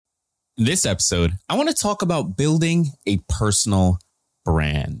In this episode, I want to talk about building a personal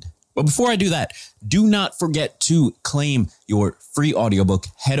brand. But before I do that, do not forget to claim your free audiobook.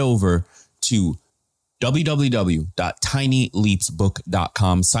 Head over to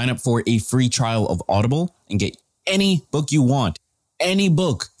www.tinyleapsbook.com. Sign up for a free trial of Audible and get any book you want. Any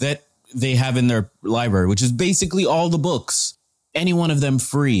book that they have in their library, which is basically all the books. Any one of them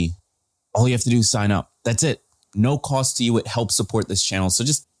free. All you have to do is sign up. That's it. No cost to you. It helps support this channel. So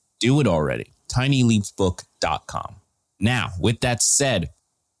just do it already. tinyleapsbook.com. Now, with that said,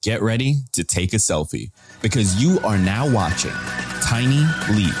 get ready to take a selfie because you are now watching Tiny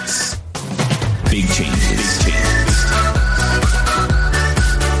Leaps. Big changes.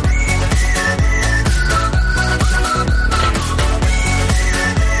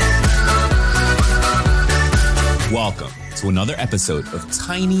 Welcome to another episode of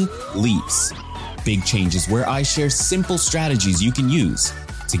Tiny Leaps, Big Changes, where I share simple strategies you can use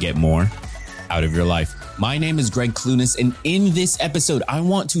to get more out of your life. My name is Greg Clunis, and in this episode, I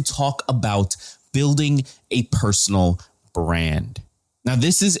want to talk about building a personal brand. Now,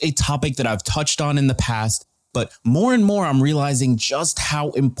 this is a topic that I've touched on in the past, but more and more I'm realizing just how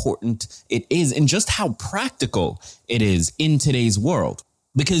important it is and just how practical it is in today's world.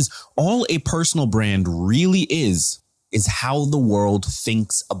 Because all a personal brand really is how the world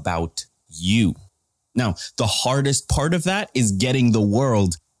thinks about you. Now, the hardest part of that is getting the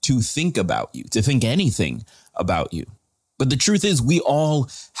world to think about you, to think anything about you. But the truth is we all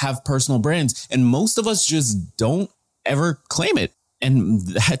have personal brands and most of us just don't ever claim it. And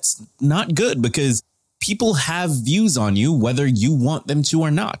that's not good because people have views on you, whether you want them to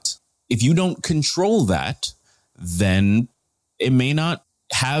or not. If you don't control that, then it may not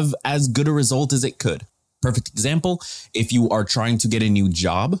have as good a result as it could. Perfect example, if you are trying to get a new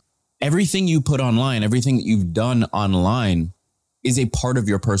job, everything you put online, everything that you've done online is a part of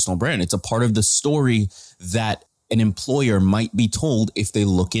your personal brand. It's a part of the story that an employer might be told if they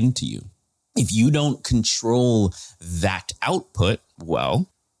look into you. If you don't control that output, well,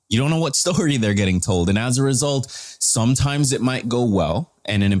 you don't know what story they're getting told. And as a result, sometimes it might go well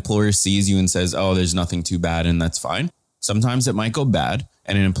and an employer sees you and says, oh, there's nothing too bad and that's fine. Sometimes it might go bad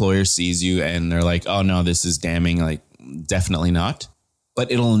and an employer sees you and they're like, oh, no, this is damning, like definitely not.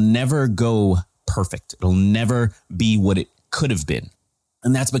 But it'll never go perfect. It'll never be what it could have been.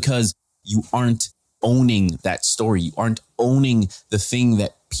 And that's because you aren't owning that story. You aren't owning the thing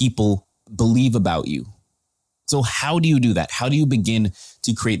that people believe about you. So how do you do that? How do you begin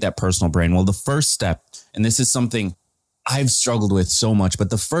to create that personal brand? Well, the first step, and this is something I've struggled with so much, but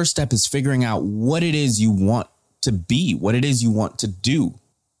the first step is figuring out what it is you want to be, what it is you want to do.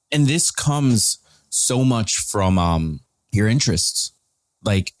 And this comes so much from your interests.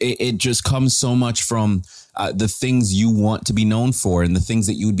 Like it just comes so much from the things you want to be known for and the things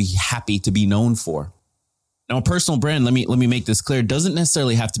that you would be happy to be known for. Now, a personal brand, let me make this clear, doesn't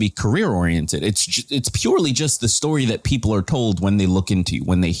necessarily have to be career oriented. It's purely just the story that people are told when they look into you,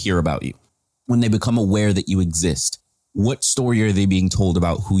 when they hear about you, when they become aware that you exist. What story are they being told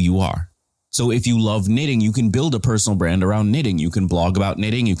about who you are? So if you love knitting, you can build a personal brand around knitting. You can blog about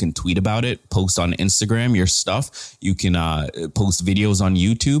knitting. You can tweet about it, post on Instagram, your stuff. You can post videos on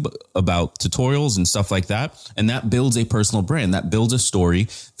YouTube about tutorials and stuff like that. And that builds a personal brand. That builds a story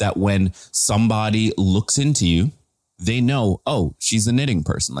that when somebody looks into you, they know, oh, she's a knitting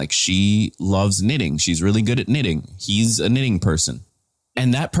person. Like she loves knitting. She's really good at knitting. He's a knitting person.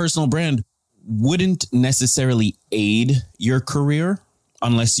 And that personal brand wouldn't necessarily aid your career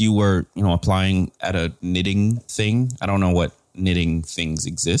unless you were, applying at a knitting thing. I don't know what knitting things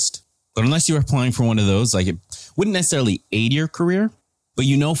exist, but unless you were applying for one of those, like it wouldn't necessarily aid your career, but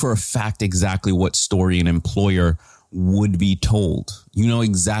you know for a fact exactly what story an employer would be told. You know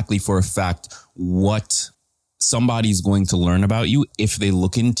exactly for a fact what somebody's going to learn about you if they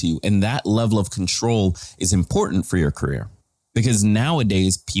look into you. And that level of control is important for your career. Because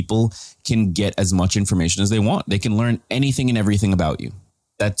nowadays people can get as much information as they want. They can learn anything and everything about you.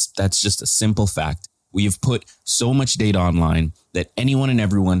 That's just a simple fact. We have put so much data online that anyone and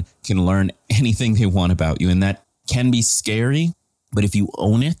everyone can learn anything they want about you. And that can be scary, but if you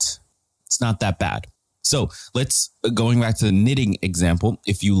own it, it's not that bad. So going back to the knitting example,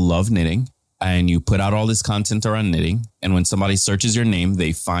 if you love knitting and you put out all this content around knitting, and when somebody searches your name,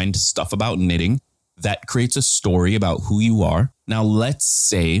 they find stuff about knitting, that creates a story about who you are. Now, let's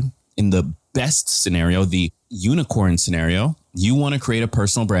say in the best scenario, the unicorn scenario, you want to create a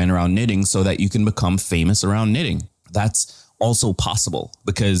personal brand around knitting so that you can become famous around knitting. That's also possible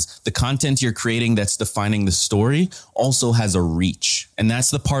because the content you're creating that's defining the story also has a reach. And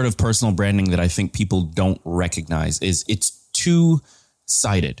that's the part of personal branding that I think people don't recognize is it's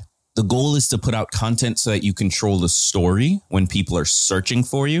two-sided. The The goal is to put out content so that you control the story when people are searching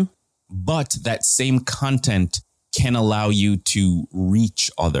for you, but that same content can allow you to reach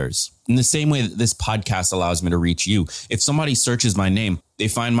others in the same way that this podcast allows me to reach you. If somebody searches my name, they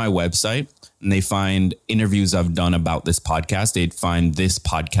find my website and they find interviews I've done about this podcast. They'd find this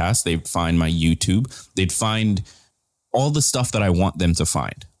podcast. They'd find my YouTube. They'd find all the stuff that I want them to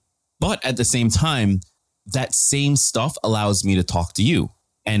find. But at the same time, that same stuff allows me to talk to you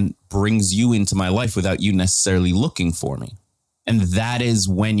and brings you into my life without you necessarily looking for me. And that is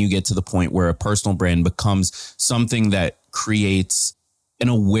when you get to the point where a personal brand becomes something that creates an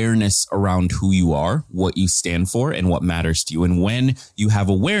awareness around who you are, what you stand for, and what matters to you. And when you have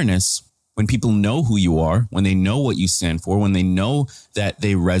awareness, when people know who you are, when they know what you stand for, when they know that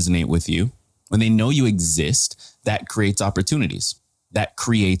they resonate with you, when they know you exist, that creates opportunities. That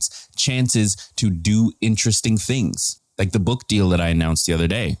creates chances to do interesting things. Like the book deal that I announced the other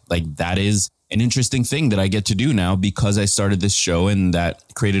day. Like that is an interesting thing that I get to do now because I started this show, and that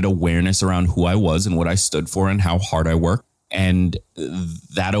created awareness around who I was and what I stood for and how hard I work. And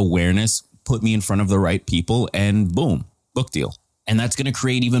that awareness put me in front of the right people, and boom, book deal. And that's going to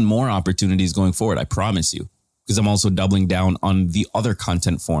create even more opportunities going forward. I promise you, because I'm also doubling down on the other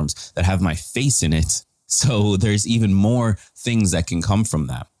content forms that have my face in it. So there's even more things that can come from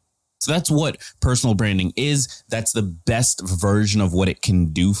that. So that's what personal branding is. That's the best version of what it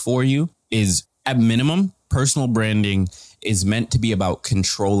can do for you. Is at minimum, personal branding is meant to be about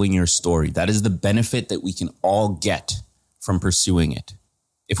controlling your story. That is the benefit that we can all get from pursuing it.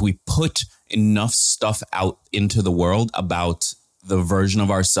 If we put enough stuff out into the world about the version of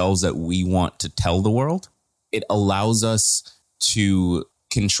ourselves that we want to tell the world, it allows us to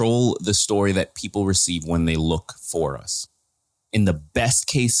control the story that people receive when they look for us. In the best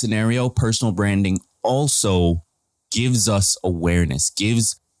case scenario, personal branding also gives us awareness,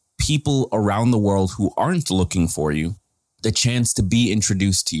 gives people around the world who aren't looking for you the chance to be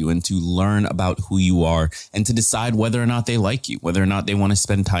introduced to you and to learn about who you are and to decide whether or not they like you, whether or not they want to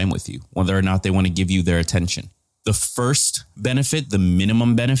spend time with you, whether or not they want to give you their attention. The first benefit, the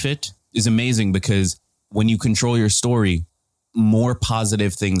minimum benefit, is amazing because when you control your story, more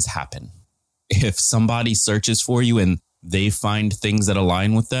positive things happen. If somebody searches for you and they find things that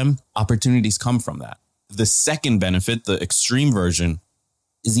align with them, opportunities come from that. The second benefit, the extreme version,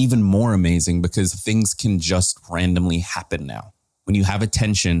 is even more amazing because things can just randomly happen now. When you have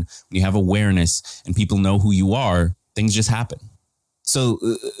attention, when you have awareness, and people know who you are, things just happen. So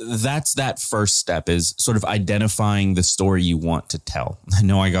that's that first step, is sort of identifying the story you want to tell. I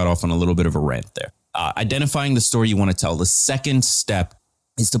know I got off on a little bit of a rant there. Identifying the story you want to tell. The second step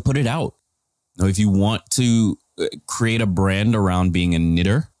is to put it out. Now, if you want to create a brand around being a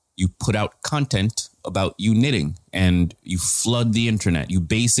knitter, you put out content about you knitting and you flood the internet. You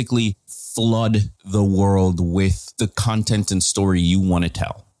basically flood the world with the content and story you want to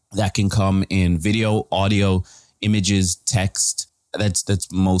tell. That can come in video, audio, images, text.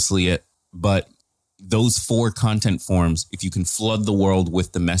 That's mostly it. But those four content forms, if you can flood the world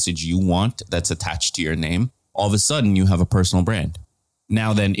with the message you want that's attached to your name, all of a sudden you have a personal brand.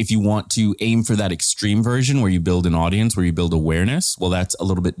 Now then, if you want to aim for that extreme version where you build an audience, where you build awareness, well, that's a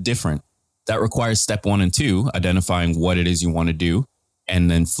little bit different. That requires step 1 and 2, identifying what it is you want to do and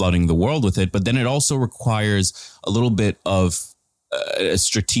then flooding the world with it. But then it also requires a little bit of a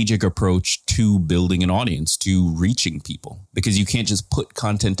strategic approach to building an audience, to reaching people, because you can't just put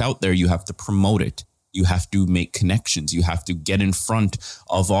content out there. You have to promote it. You have to make connections. You have to get in front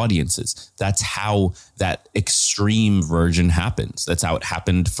of audiences. That's how that extreme version happens. That's how it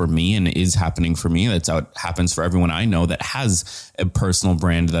happened for me and is happening for me. That's how it happens for everyone I know that has a personal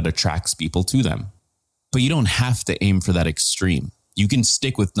brand that attracts people to them. But you don't have to aim for that extreme. You can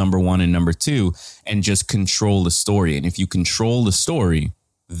stick with number 1 and number 2 and just control the story. And if you control the story,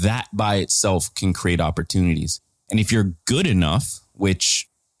 that by itself can create opportunities. And if you're good enough, which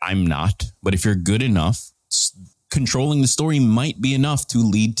I'm not, but if you're good enough, controlling the story might be enough to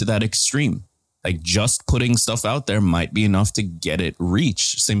lead to that extreme. Like just putting stuff out there might be enough to get it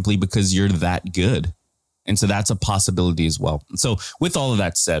reach simply because you're that good. And so that's a possibility as well. And so with all of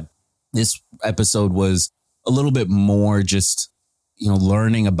that said, this episode was a little bit more just,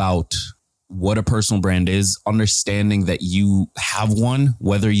 learning about what a personal brand is, understanding that you have one,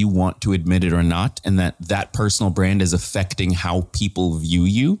 whether you want to admit it or not, and that personal brand is affecting how people view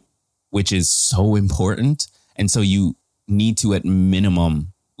you, which is so important. And so you need to, at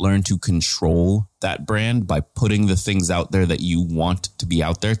minimum, learn to control that brand by putting the things out there that you want to be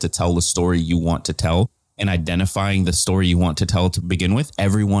out there, to tell the story you want to tell, and identifying the story you want to tell to begin with.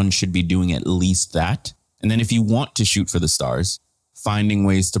 Everyone should be doing at least that. And then if you want to shoot for the stars, finding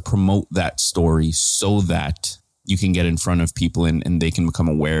ways to promote that story so that you can get in front of people and they can become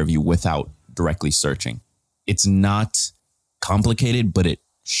aware of you without directly searching. It's not complicated, but it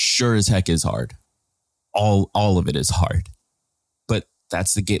sure as heck is hard. All of it is hard. But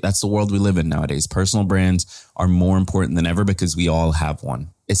that's the world we live in nowadays. Personal brands are more important than ever because we all have one,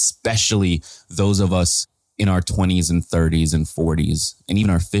 especially those of us in our 20s and 30s and 40s and even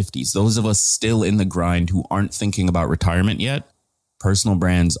our 50s. Those of us still in the grind who aren't thinking about retirement yet, personal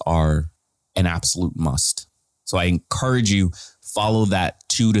brands are an absolute must. So I encourage you, follow that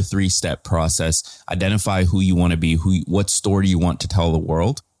 2 to 3 step process. Identify who you want to be, what story you want to tell the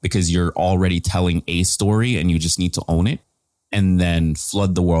world, because you're already telling a story and you just need to own it, and then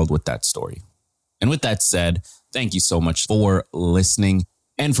flood the world with that story. And with that said, thank you so much for listening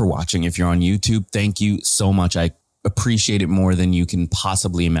and for watching. If you're on YouTube, thank you so much. I appreciate it more than you can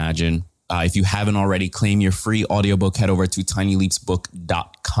possibly imagine. If you haven't already, claim your free audiobook. Head over to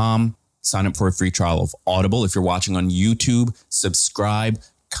tinyleapsbook.com. Sign up for a free trial of Audible. If you're watching on YouTube, subscribe,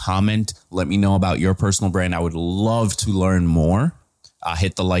 comment, let me know about your personal brand. I would love to learn more.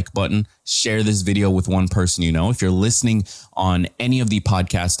 Hit the like button, share this video with one person you know. If you're listening on any of the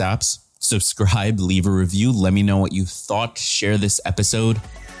podcast apps, subscribe, leave a review. Let me know what you thought. Share this episode.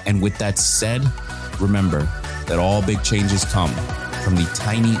 And with that said, remember that all big changes come from the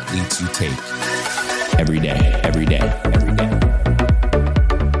tiny leaps you take every day, every day, every day.